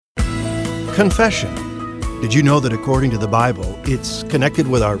Confession. Did you know that according to the Bible, it's connected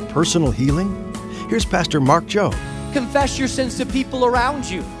with our personal healing? Here's Pastor Mark Joe. Confess your sins to people around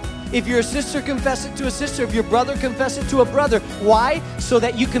you. If you're a sister, confess it to a sister. If you're a brother, confess it to a brother. Why? So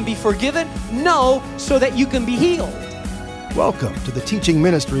that you can be forgiven? No, so that you can be healed. Welcome to the teaching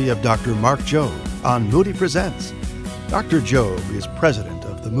ministry of Dr. Mark Jobe on Moody Presents. Dr. Jobe is president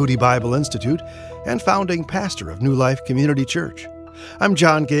of the Moody Bible Institute and founding pastor of New Life Community Church. I'm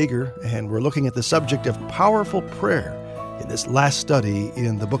John Gager, and we're looking at the subject of powerful prayer in this last study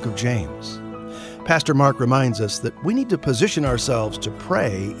in the book of James. Pastor Mark reminds us that we need to position ourselves to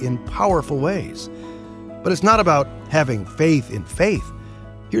pray in powerful ways. But it's not about having faith in faith.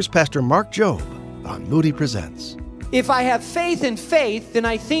 Here's Pastor Mark Jobe on Moody Presents. If I have faith in faith, then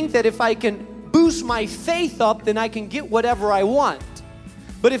I think that if I can boost my faith up, then I can get whatever I want.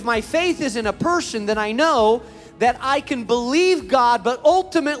 But if my faith is in a person, then I know that I can believe God, but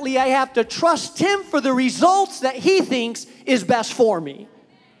ultimately I have to trust Him for the results that He thinks is best for me.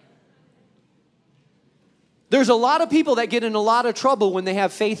 There's a lot of people that get in a lot of trouble when they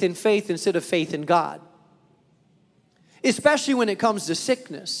have faith in faith instead of faith in God. Especially when it comes to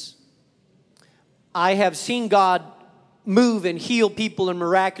sickness. I have seen God move and heal people in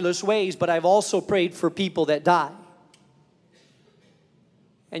miraculous ways, but I've also prayed for people that die.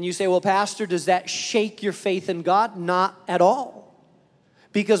 And you say, well, Pastor, does that shake your faith in God? Not at all.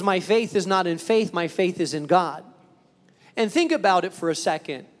 Because my faith is not in faith, my faith is in God. And think about it for a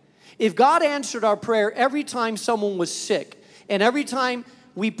second. If God answered our prayer every time someone was sick, and every time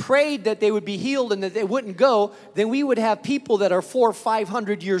we prayed that they would be healed and that they wouldn't go, then we would have people that are 400 or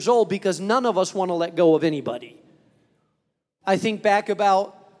 500 years old because none of us want to let go of anybody. I think back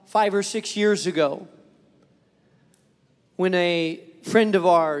about 5 or 6 years ago when a friend of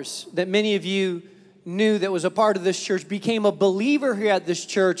ours that many of you knew that was a part of this church became a believer here at this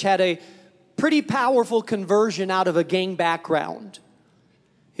church, had a pretty powerful conversion out of a gang background.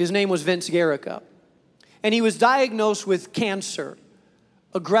 His name was Vince Garrica. And he was diagnosed with cancer,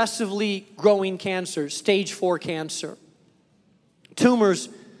 aggressively growing cancer, stage 4 cancer. Tumors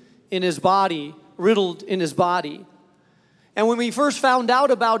in his body, riddled in his body. And when we first found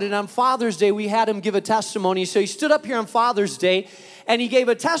out about it on Father's Day, we had him give a testimony. So he stood up here on Father's Day and he gave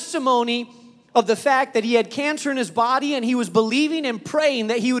a testimony of the fact that he had cancer in his body and he was believing and praying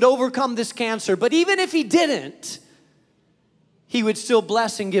that he would overcome this cancer. But even if he didn't, he would still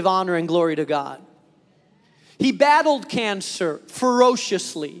bless and give honor and glory to God. He battled cancer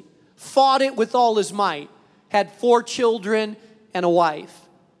ferociously, fought it with all his might, had 4 children and a wife.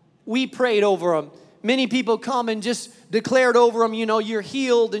 We prayed over him. Many people come and just declared over him, you're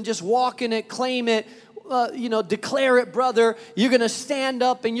healed, and just walk in it, claim it, declare it, brother. You're going to stand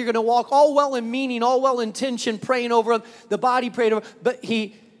up and you're going to walk, all well in meaning, all well intentioned, praying over him. The body prayed over him, but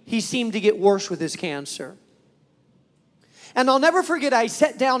he seemed to get worse with his cancer. And I'll never forget, I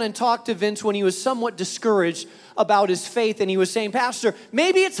sat down and talked to Vince when he was somewhat discouraged about his faith, and he was saying, Pastor,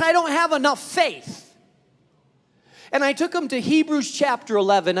 maybe it's I don't have enough faith. And I took him to Hebrews chapter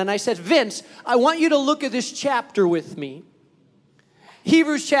 11, and I said, Vince, I want you to look at this chapter with me.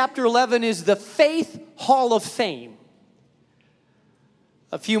 Hebrews chapter 11 is the Faith Hall of Fame.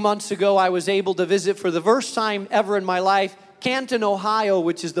 A few months ago, I was able to visit for the first time ever in my life, Canton, Ohio,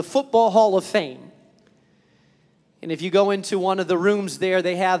 which is the Football Hall of Fame. And if you go into one of the rooms there,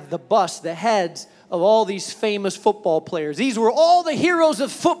 they have the bust, the heads of all these famous football players. These were all the heroes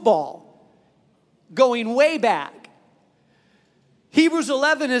of football, going way back. Hebrews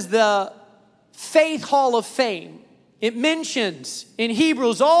 11 is the Faith Hall of Fame. It mentions in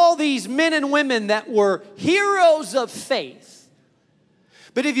Hebrews all these men and women that were heroes of faith.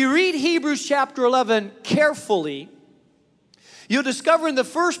 But if you read Hebrews chapter 11 carefully, you'll discover in the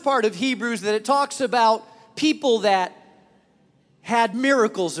first part of Hebrews that it talks about people that had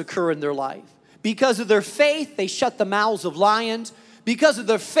miracles occur in their life. Because of their faith, they shut the mouths of lions. Because of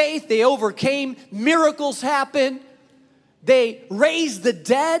their faith, they overcame. Miracles happened. They raised the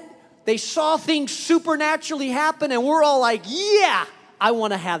dead. They saw things supernaturally happen, and we're all like, yeah, I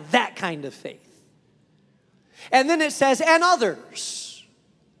want to have that kind of faith. And then it says, and others.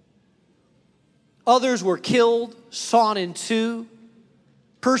 Others were killed, sawn in two,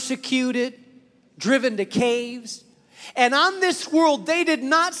 persecuted, driven to caves. And on this world, they did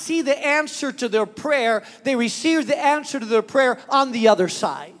not see the answer to their prayer. They received the answer to their prayer on the other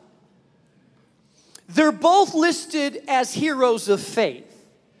side. They're both listed as heroes of faith.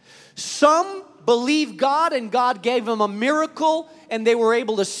 Some believed God and God gave them a miracle and they were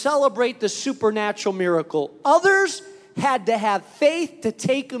able to celebrate the supernatural miracle. Others had to have faith to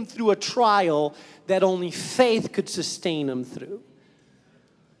take them through a trial that only faith could sustain them through.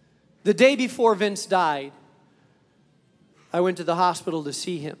 The day before Vince died, I went to the hospital to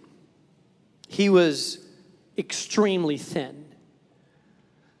see him. He was extremely thin.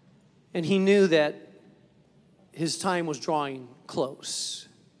 And he knew that his time was drawing close.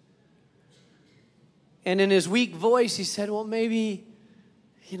 And in his weak voice, he said, well, maybe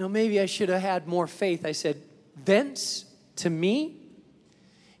I should have had more faith. I said, Vince, to me,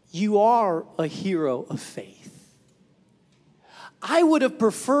 you are a hero of faith. I would have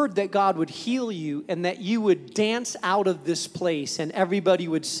preferred that God would heal you and that you would dance out of this place and everybody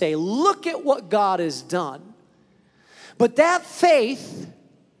would say, look at what God has done. But that faith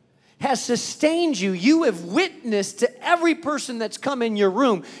has sustained you. You have witnessed to every person that's come in your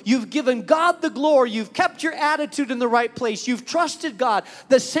room. You've given God the glory. You've kept your attitude in the right place. You've trusted God.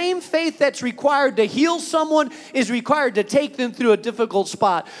 The same faith that's required to heal someone is required to take them through a difficult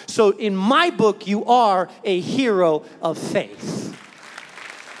spot. So in my book, you are a hero of faith.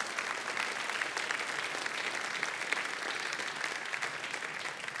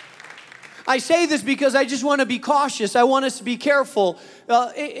 I say this because I just want to be cautious. I want us to be careful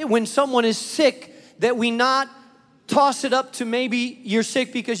when someone is sick that we not toss it up to maybe you're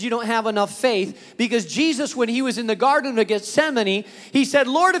sick because you don't have enough faith. Because Jesus, when he was in the Garden of Gethsemane, he said,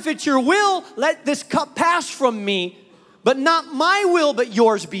 Lord, if it's your will, let this cup pass from me, but not my will, but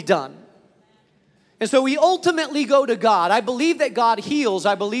yours be done. And so we ultimately go to God. I believe that God heals.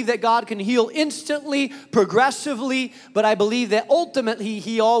 I believe that God can heal instantly, progressively, but I believe that ultimately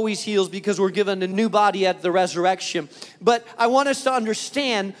he always heals because we're given a new body at the resurrection. But I want us to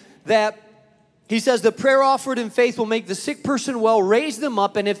understand that he says the prayer offered in faith will make the sick person well, raise them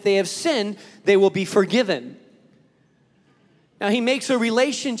up, and if they have sinned, they will be forgiven. Now he makes a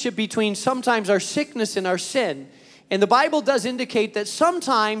relationship between sometimes our sickness and our sin. And the Bible does indicate that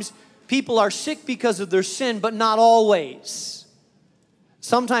sometimes people are sick because of their sin, but not always.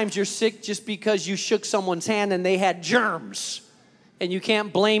 Sometimes you're sick just because you shook someone's hand and they had germs. And you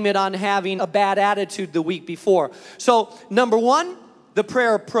can't blame it on having a bad attitude the week before. So, number one, the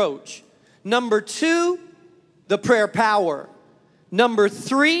prayer approach. Number two, the prayer power. Number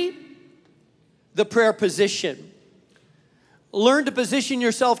three, the prayer position. Learn to position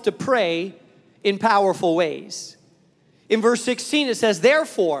yourself to pray in powerful ways. In verse 16, it says,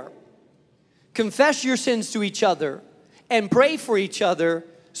 therefore, confess your sins to each other and pray for each other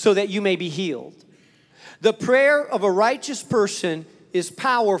so that you may be healed. The prayer of a righteous person is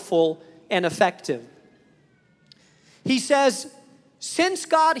powerful and effective. He says, since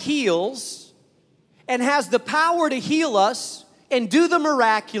God heals and has the power to heal us and do the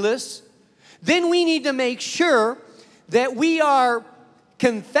miraculous, then we need to make sure that we are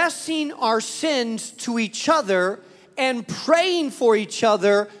confessing our sins to each other and praying for each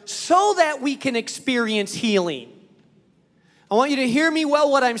other so that we can experience healing. I want you to hear me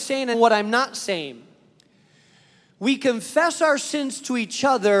well what I'm saying and what I'm not saying. We confess our sins to each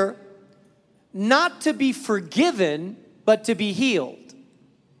other not to be forgiven, but to be healed.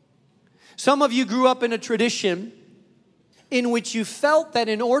 Some of you grew up in a tradition in which you felt that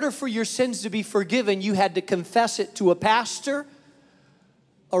in order for your sins to be forgiven, you had to confess it to a pastor,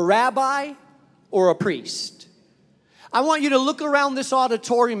 a rabbi, or a priest. I want you to look around this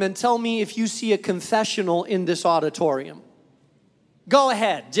auditorium and tell me if you see a confessional in this auditorium. Go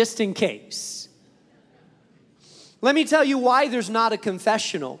ahead, just in case. Let me tell you why there's not a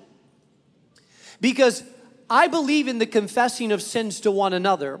confessional. Because I believe in the confessing of sins to one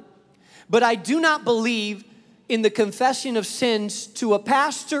another, but I do not believe in the confessing of sins to a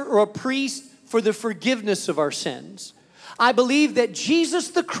pastor or a priest for the forgiveness of our sins. I believe that Jesus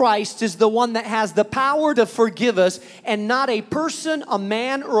the Christ is the one that has the power to forgive us and not a person, a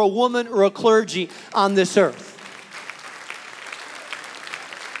man, or a woman, or a clergy on this earth.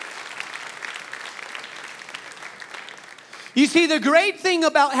 You see, the great thing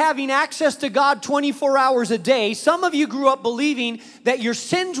about having access to God 24 hours a day, some of you grew up believing that your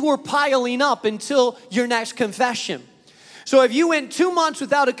sins were piling up until your next confession. So if you went 2 months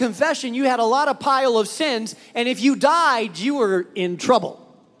without a confession, you had a lot of pile of sins, and if you died, you were in trouble.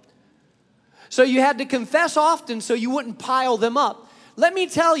 So you had to confess often so you wouldn't pile them up. Let me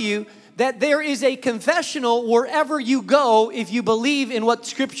tell you that there is a confessional wherever you go if you believe in what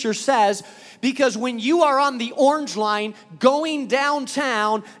Scripture says. Because when you are on the orange line going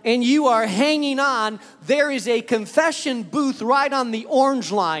downtown and you are hanging on, there is a confession booth right on the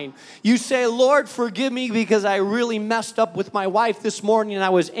orange line. You say, Lord, forgive me because I really messed up with my wife this morning and I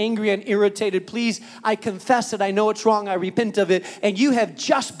was angry and irritated. Please, I confess it. I know it's wrong. I repent of it. And you have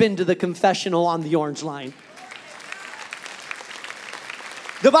just been to the confessional on the orange line.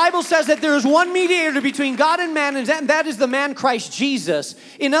 The Bible says that there is one mediator between God and man, and that is the man Christ Jesus.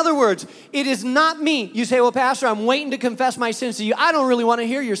 In other words, it is not me. You say, well, Pastor, I'm waiting to confess my sins to you. I don't really want to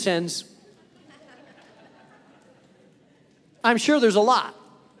hear your sins. I'm sure there's a lot.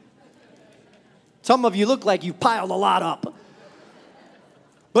 Some of you look like you piled a lot up.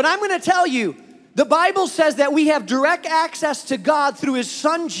 But I'm going to tell you, the Bible says that we have direct access to God through His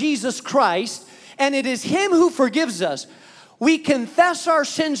Son, Jesus Christ, and it is Him who forgives us. We confess our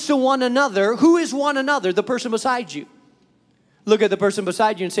sins to one another. Who is one another? The person beside you. Look at the person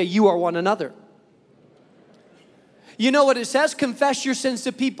beside you and say, you are one another. You know what it says? Confess your sins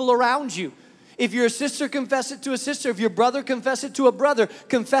to people around you. If you're a sister, confess it to a sister. If you're a brother, confess it to a brother.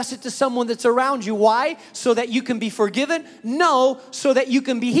 Confess it to someone that's around you. Why? So that you can be forgiven? No, so that you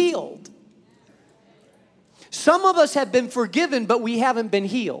can be healed. Some of us have been forgiven, but we haven't been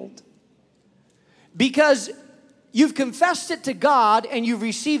healed. Because you've confessed it to God and you've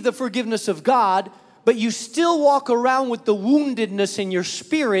received the forgiveness of God, but you still walk around with the woundedness in your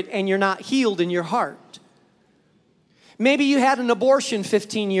spirit and you're not healed in your heart. Maybe you had an abortion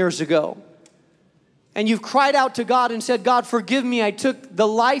 15 years ago and you've cried out to God and said, God, forgive me. I took the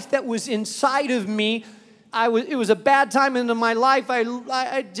life that was inside of me. It was a bad time into my life.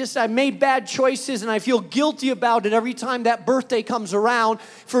 I made bad choices and I feel guilty about it every time that birthday comes around.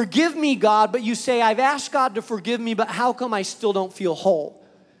 Forgive me, God. But you say, I've asked God to forgive me, but how come I still don't feel whole?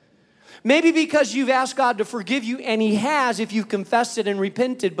 Maybe because you've asked God to forgive you, and He has if you've confessed it and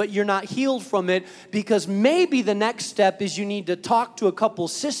repented, but you're not healed from it, because maybe the next step is you need to talk to a couple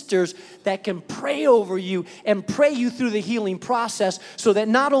sisters that can pray over you and pray you through the healing process so that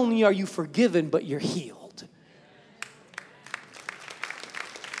not only are you forgiven, but you're healed.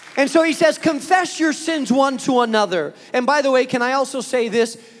 And so He says, confess your sins one to another. And by the way, can I also say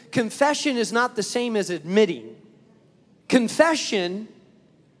this? Confession is not the same as admitting. Confession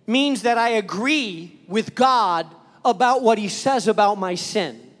means that I agree with God about what He says about my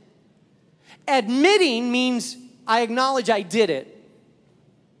sin. Admitting means I acknowledge I did it.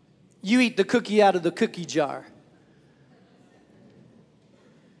 You eat the cookie out of the cookie jar.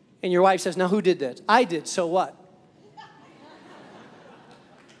 And your wife says, now who did that? I did, so what?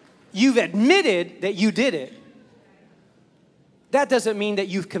 You've admitted that you did it. That doesn't mean that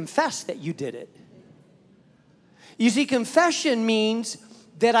you've confessed that you did it. You see, confession means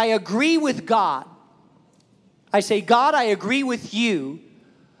that I agree with God. I say, God, I agree with you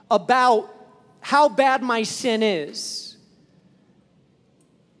about how bad my sin is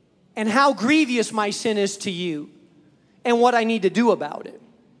and how grievous my sin is to you and what I need to do about it.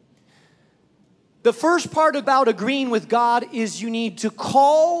 The first part about agreeing with God is you need to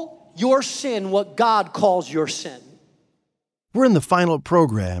call your sin what God calls your sin. We're in the final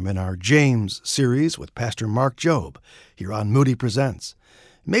program in our James series with Pastor Mark Jobe here on Moody Presents.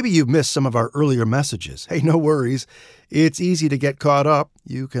 Maybe you've missed some of our earlier messages. Hey, no worries. It's easy to get caught up.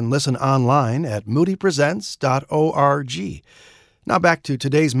 You can listen online at moodypresents.org. Now back to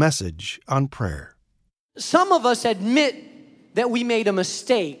today's message on prayer. Some of us admit that we made a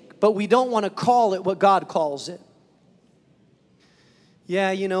mistake, but we don't want to call it what God calls it.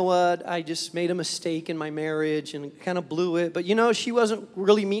 Yeah, you know what, I just made a mistake in my marriage and kind of blew it. But, she wasn't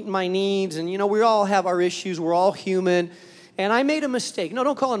really meeting my needs. And, we all have our issues. We're all human. And I made a mistake. No,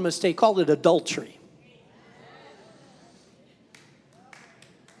 don't call it a mistake. Call it adultery.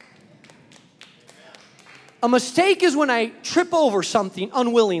 A mistake is when I trip over something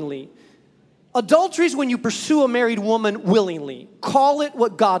unwillingly. Adultery is when you pursue a married woman willingly. Call it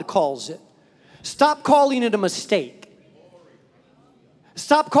what God calls it. Stop calling it a mistake.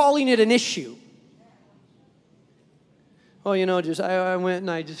 Stop calling it an issue. Oh, I went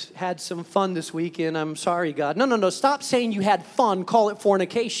and I just had some fun this weekend. I'm sorry, God. No. Stop saying you had fun. Call it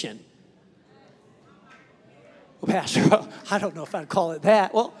fornication. Well, Pastor, I don't know if I'd call it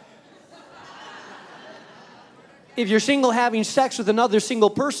that. Well, if you're single having sex with another single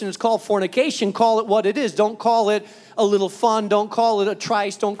person, it's called fornication. Call it what it is. Don't call it a little fun. Don't call it a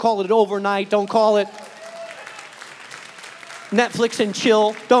trice. Don't call it overnight. Don't call it Netflix and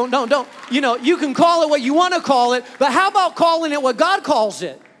chill. Don't. You can call it what you want to call it, but how about calling it what God calls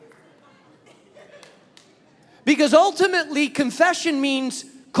it? Because ultimately, confession means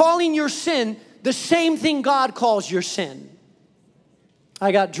calling your sin the same thing God calls your sin.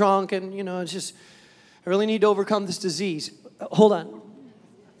 I got drunk and, it's just, I really need to overcome this disease. Hold on.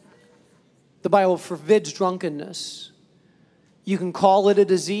 The Bible forbids drunkenness. You can call it a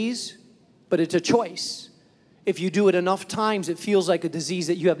disease, but it's a choice. If you do it enough times, it feels like a disease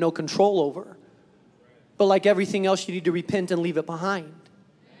that you have no control over. But like everything else, you need to repent and leave it behind.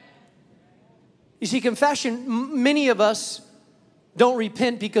 You see, confession, many of us don't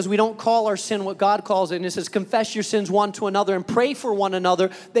repent because we don't call our sin what God calls it. And it says, confess your sins one to another and pray for one another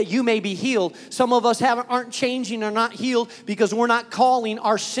that you may be healed. Some of us aren't changing or not healed because we're not calling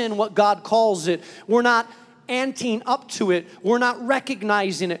our sin what God calls it. We're not anteing up to it. We're not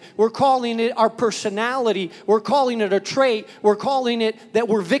recognizing it. We're calling it our personality. We're calling it a trait. We're calling it that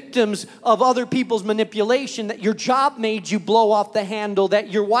we're victims of other people's manipulation, that your job made you blow off the handle, that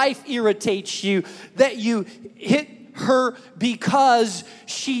your wife irritates you, that you hit her because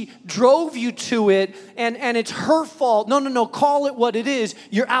she drove you to it and it's her fault. No. Call it what it is.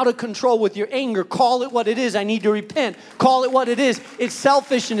 You're out of control with your anger. Call it what it is. I need to repent. Call it what it is. It's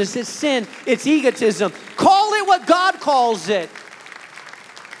selfishness. It's sin. It's egotism. Call it what God calls it.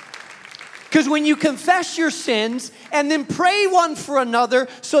 Because when you confess your sins and then pray one for another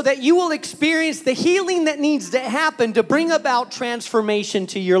so that you will experience the healing that needs to happen to bring about transformation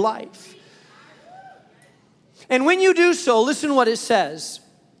to your life. And when you do so, listen what it says.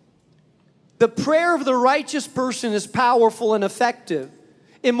 The prayer of the righteous person is powerful and effective.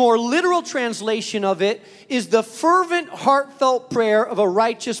 A more literal translation of it is the fervent, heartfelt prayer of a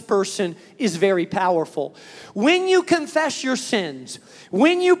righteous person is very powerful. When you confess your sins,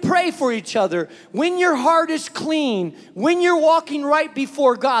 when you pray for each other, when your heart is clean, when you're walking right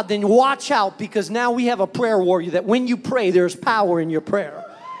before God, then watch out, because now we have a prayer warrior that when you pray, there's power in your prayer.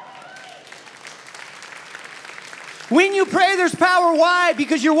 When you pray, there's power. Why?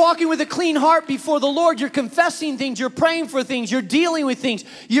 Because you're walking with a clean heart before the Lord. You're confessing things. You're praying for things. You're dealing with things.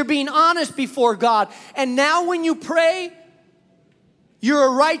 You're being honest before God. And now when you pray, you're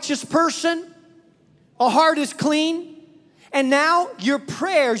a righteous person. A heart is clean. And now your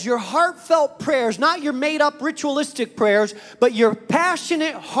prayers, your heartfelt prayers, not your made-up ritualistic prayers, but your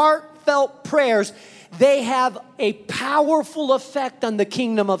passionate, heartfelt prayers, they have a powerful effect on the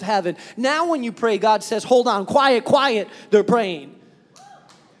kingdom of heaven. Now when you pray, God says, hold on, quiet. They're praying.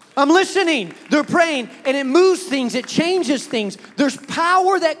 I'm listening. They're praying, and it moves things. It changes things. There's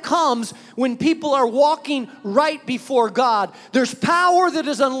power that comes when people are walking right before God. There's power that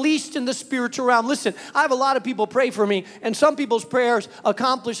is unleashed in the spiritual realm. Listen, I have a lot of people pray for me, and some people's prayers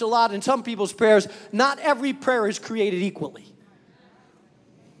accomplish a lot, and some people's prayers, not every prayer is created equally.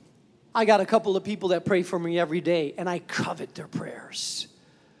 I got a couple of people that pray for me every day, and I covet their prayers.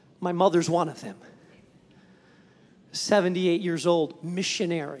 My mother's one of them. 78 years old,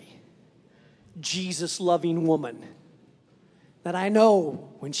 missionary, Jesus-loving woman that I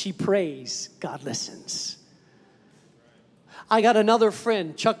know when she prays, God listens. I got another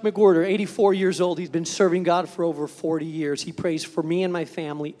friend, Chuck McWhorter, 84 years old. He's been serving God for over 40 years. He prays for me and my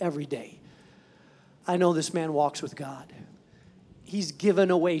family every day. I know this man walks with God. He's given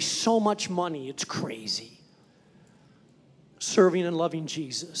away so much money, it's crazy. Serving and loving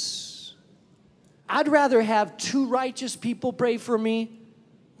Jesus. I'd rather have 2 righteous people pray for me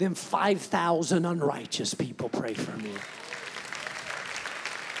than 5,000 unrighteous people pray for me.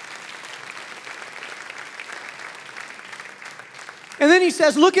 And then he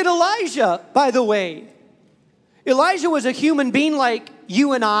says, look at Elijah, by the way. Elijah was a human being like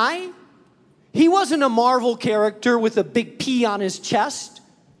you and I. He wasn't a Marvel character with a big P on his chest.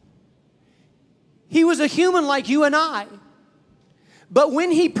 He was a human like you and I. But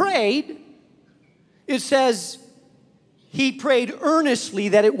when he prayed, it says he prayed earnestly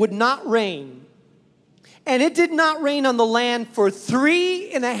that it would not rain. And it did not rain on the land for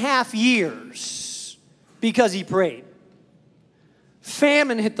 3.5 years because he prayed.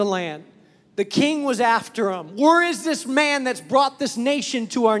 Famine hit the land. The king was after him. Where is this man that's brought this nation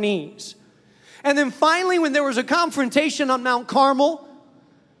to our knees? And then finally, when there was a confrontation on Mount Carmel,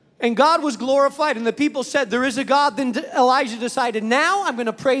 and God was glorified, and the people said, there is a God, then Elijah decided, now I'm going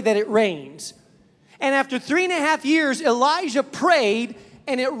to pray that it rains. And after 3.5 years, Elijah prayed,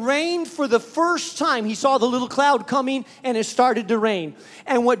 and it rained for the first time. He saw the little cloud coming, and it started to rain.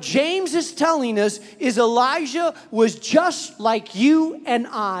 And what James is telling us is Elijah was just like you and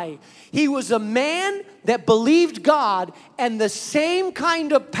I. He was a man that believed God, and the same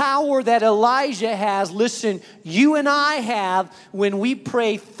kind of power that Elijah has, listen, you and I have when we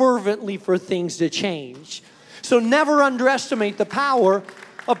pray fervently for things to change. So never underestimate the power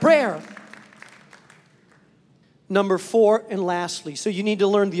of prayer. Number 4, and lastly, so you need to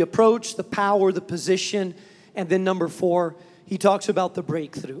learn the approach, the power, the position, and then number 4, he talks about the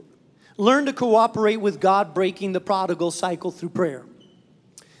breakthrough. Learn to cooperate with God, breaking the prodigal cycle through prayer.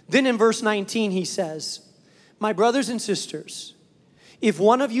 Then in verse 19, he says, my brothers and sisters, if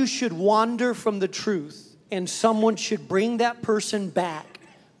one of you should wander from the truth and someone should bring that person back,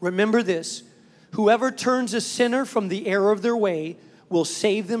 remember this, whoever turns a sinner from the error of their way will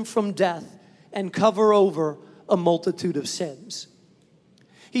save them from death and cover over a multitude of sins.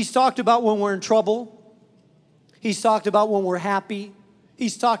 He's talked about when we're in trouble. He's talked about when we're happy.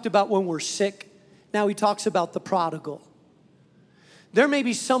 He's talked about when we're sick. Now he talks about the prodigal. There may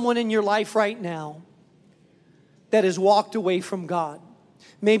be someone in your life right now that has walked away from God.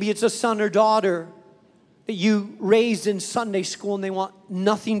 Maybe it's a son or daughter that you raised in Sunday school and they want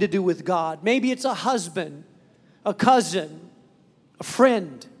nothing to do with God. Maybe it's a husband, a cousin, a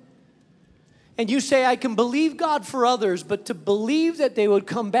friend. And you say, I can believe God for others, but to believe that they would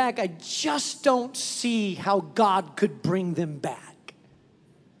come back, I just don't see how God could bring them back.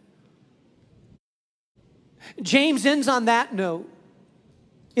 James ends on that note.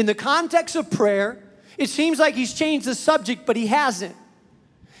 In the context of prayer, it seems like he's changed the subject, but he hasn't.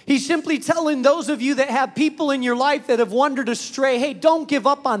 He's simply telling those of you that have people in your life that have wandered astray, hey, don't give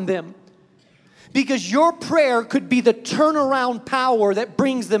up on them. Because your prayer could be the turnaround power that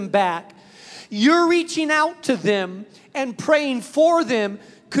brings them back. You're reaching out to them and praying for them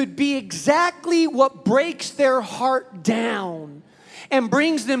could be exactly what breaks their heart down and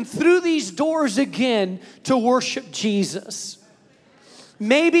brings them through these doors again to worship Jesus.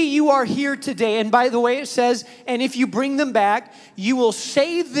 Maybe you are here today, and by the way, it says, and if you bring them back, you will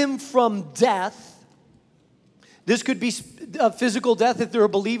save them from death. This could be a physical death if they're a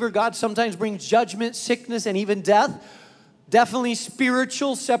believer. God sometimes brings judgment, sickness, and even death. Definitely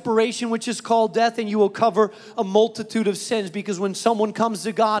spiritual separation, which is called death, and you will cover a multitude of sins, because when someone comes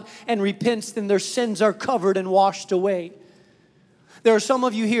to God and repents, then their sins are covered and washed away. There are some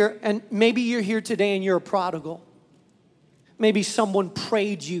of you here, and maybe you're here today and you're a prodigal. Maybe someone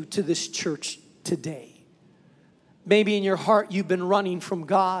prayed you to this church today. Maybe in your heart you've been running from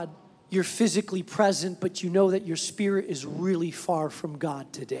God. You're physically present, but you know that your spirit is really far from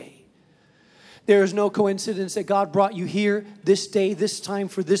God today. There is no coincidence that God brought you here this day, this time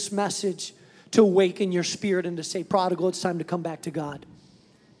for this message to awaken your spirit and to say, prodigal, it's time to come back to God.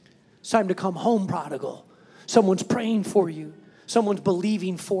 It's time to come home, prodigal. Someone's praying for you. Someone's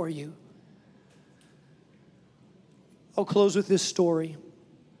believing for you. I'll close with this story.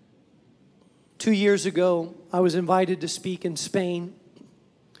 2 years ago, I was invited to speak in Spain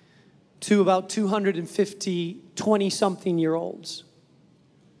to about 250 20-something-year-olds.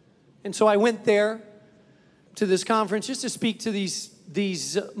 And so I went there to this conference just to speak to these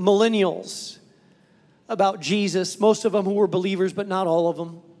millennials about Jesus, most of them who were believers, but not all of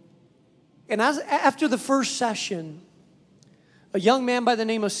them. And after the first session, a young man by the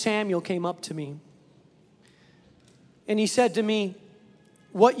name of Samuel came up to me. And he said to me,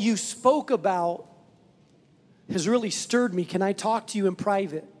 what you spoke about has really stirred me. Can I talk to you in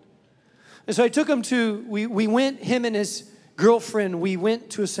private? And so I took him to, we went, him and his girlfriend, we went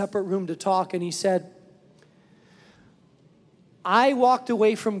to a separate room to talk. And he said, I walked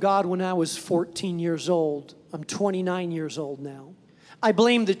away from God when I was 14 years old. I'm 29 years old now. I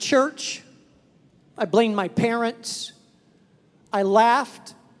blamed the church. I blamed my parents. I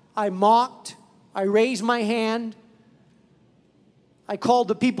laughed. I mocked. I raised my hand. I called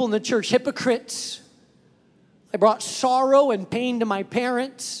the people in the church hypocrites. I brought sorrow and pain to my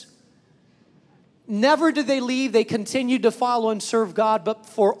parents. Never did they leave. They continued to follow and serve God. But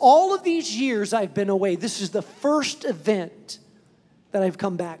for all of these years I've been away, this is the first event that I've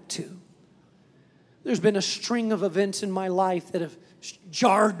come back to. There's been a string of events in my life that have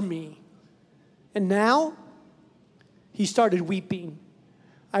jarred me. And now, he started weeping.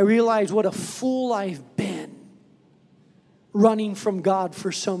 I realized what a fool I've been, running from God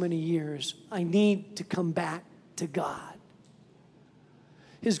for so many years. I need to come back to God.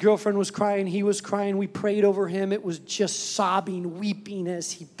 His girlfriend was crying. He was crying. We prayed over him. It was just sobbing, weeping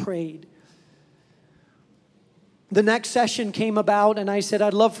as he prayed. The next session came about, and I said,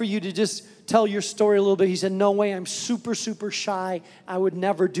 I'd love for you to just tell your story a little bit. He said, no way. I'm super, super shy. I would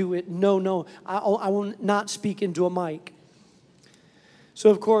never do it. No. I will not speak into a mic. So,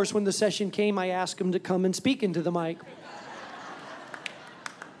 of course, when the session came, I asked him to come and speak into the mic.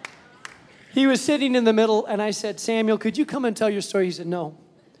 He was sitting in the middle, and I said, Samuel, could you come and tell your story? He said, no.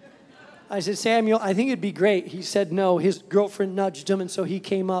 I said, Samuel, I think it'd be great. He said, no. His girlfriend nudged him, and so he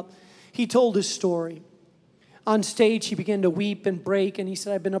came up. He told his story. On stage, he began to weep and break, and he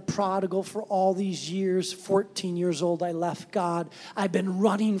said, I've been a prodigal for all these years. 14 years old, I left God. I've been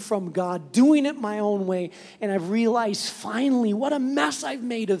running from God, doing it my own way, and I've realized finally what a mess I've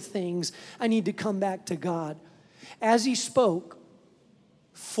made of things. I need to come back to God. As he spoke,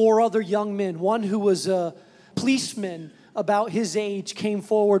 4 other young men, one who was a policeman about his age, came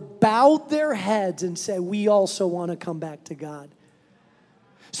forward, bowed their heads, and said, we also want to come back to God.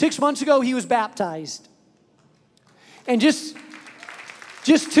 6 months ago, he was baptized. And just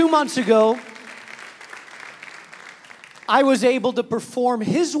 2 months ago, I was able to perform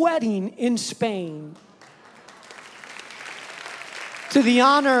his wedding in Spain to the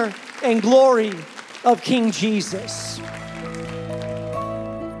honor and glory of King Jesus.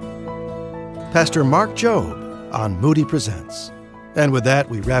 Pastor Mark Jobe on Moody Presents. And with that,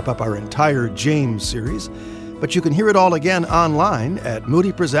 we wrap up our entire James series, but you can hear it all again online at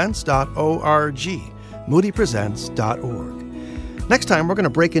moodypresents.org, moodypresents.org. Next time, we're going to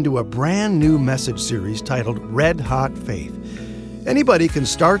break into a brand new message series titled Red Hot Faith. Anybody can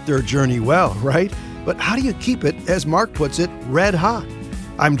start their journey well, right? But how do you keep it, as Mark puts it, red hot?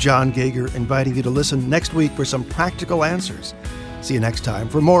 I'm John Gager, inviting you to listen next week for some practical answers. See you next time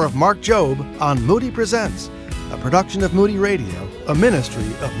for more of Mark Jobe on Moody Presents, a production of Moody Radio, a ministry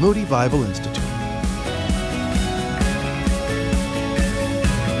of Moody Bible Institute.